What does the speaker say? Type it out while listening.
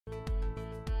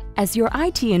As your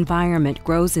IT environment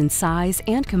grows in size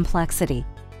and complexity,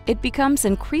 it becomes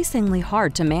increasingly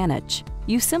hard to manage.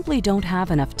 You simply don't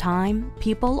have enough time,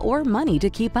 people, or money to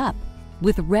keep up.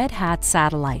 With Red Hat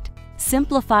Satellite,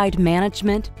 simplified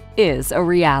management is a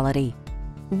reality.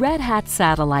 Red Hat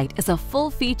Satellite is a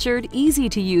full-featured,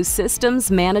 easy-to-use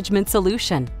systems management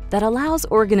solution that allows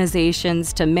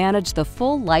organizations to manage the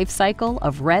full lifecycle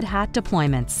of Red Hat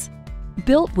deployments.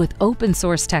 Built with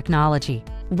open-source technology,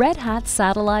 Red Hat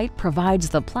Satellite provides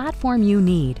the platform you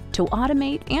need to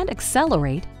automate and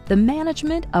accelerate the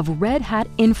management of Red Hat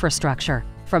infrastructure,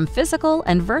 from physical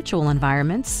and virtual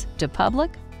environments to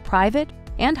public, private,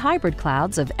 and hybrid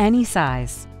clouds of any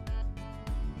size.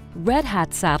 Red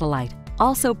Hat Satellite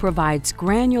also provides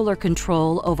granular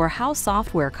control over how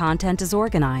software content is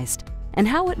organized and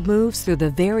how it moves through the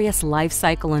various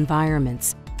lifecycle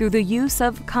environments through the use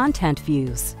of content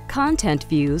views. Content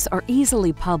views are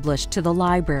easily published to the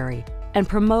library and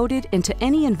promoted into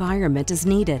any environment as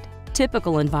needed.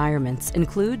 Typical environments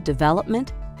include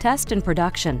development, test, and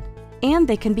production, and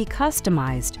they can be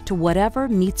customized to whatever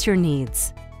meets your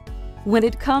needs. When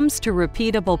it comes to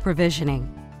repeatable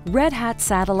provisioning, Red Hat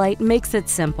Satellite makes it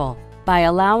simple by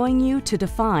allowing you to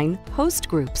define host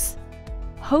groups.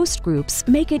 Host groups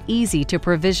make it easy to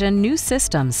provision new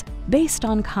systems based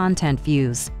on content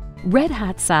views. Red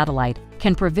Hat Satellite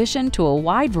can provision to a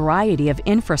wide variety of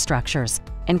infrastructures,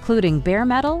 including bare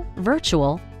metal,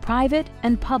 virtual, private,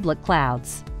 and public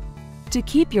clouds. To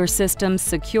keep your systems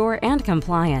secure and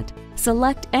compliant,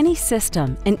 select any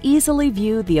system and easily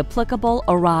view the applicable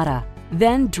errata.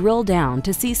 Then drill down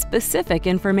to see specific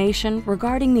information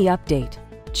regarding the update.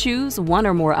 Choose one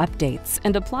or more updates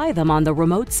and apply them on the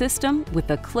remote system with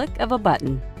the click of a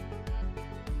button.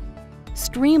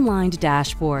 Streamlined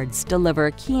dashboards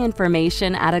deliver key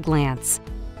information at a glance.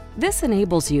 This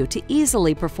enables you to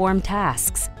easily perform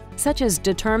tasks, such as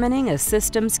determining a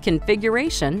system's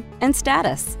configuration and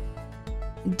status.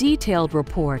 Detailed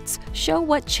reports show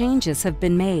what changes have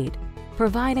been made,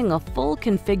 providing a full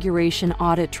configuration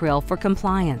audit trail for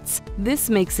compliance. This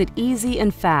makes it easy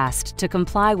and fast to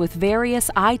comply with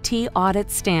various IT audit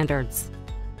standards.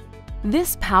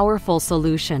 This powerful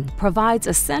solution provides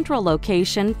a central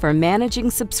location for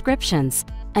managing subscriptions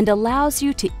and allows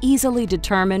you to easily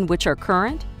determine which are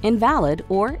current, invalid,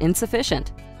 or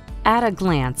insufficient. At a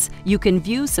glance, you can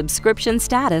view subscription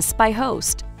status by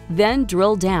host, then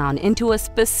drill down into a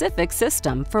specific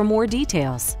system for more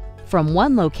details. From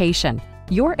one location,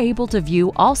 you're able to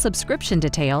view all subscription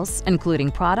details, including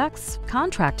products,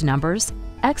 contract numbers,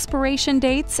 expiration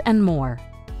dates, and more.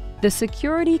 The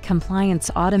Security Compliance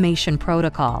Automation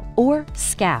Protocol, or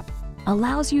SCAP,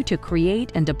 allows you to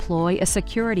create and deploy a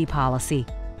security policy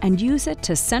and use it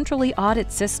to centrally audit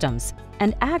systems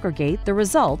and aggregate the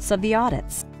results of the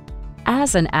audits.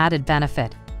 As an added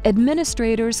benefit,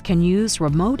 administrators can use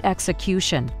remote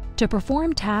execution to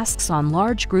perform tasks on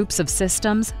large groups of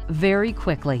systems very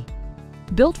quickly.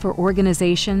 Built for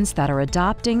organizations that are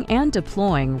adopting and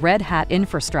deploying Red Hat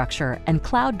infrastructure and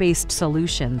cloud-based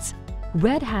solutions,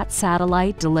 Red Hat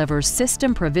Satellite delivers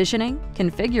system provisioning,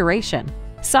 configuration,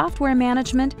 software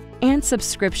management, and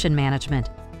subscription management,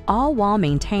 all while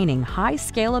maintaining high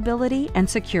scalability and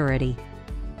security.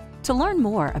 To learn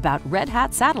more about Red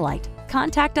Hat Satellite,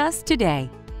 contact us today.